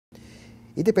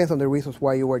It depends on the reasons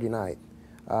why you were denied.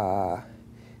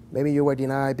 Maybe you were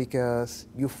denied because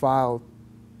you filed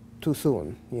too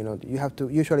soon.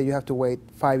 Usually you have to wait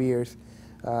 5 years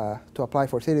to apply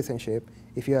for citizenship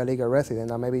if you're a legal resident,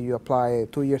 and maybe you apply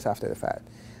 2 years after the fact.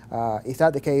 If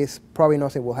that's the case, probably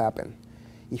nothing will happen.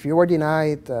 If you were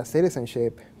denied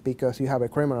citizenship because you have a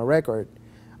criminal record,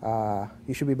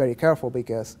 you should be very careful,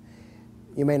 because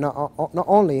you may not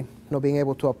only not being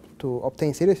able to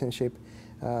obtain citizenship,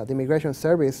 the Immigration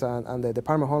Service and the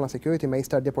Department of Homeland Security may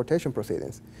start deportation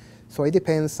proceedings. So it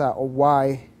depends on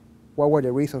what were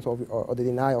the reasons of the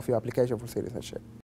denial of your application for citizenship.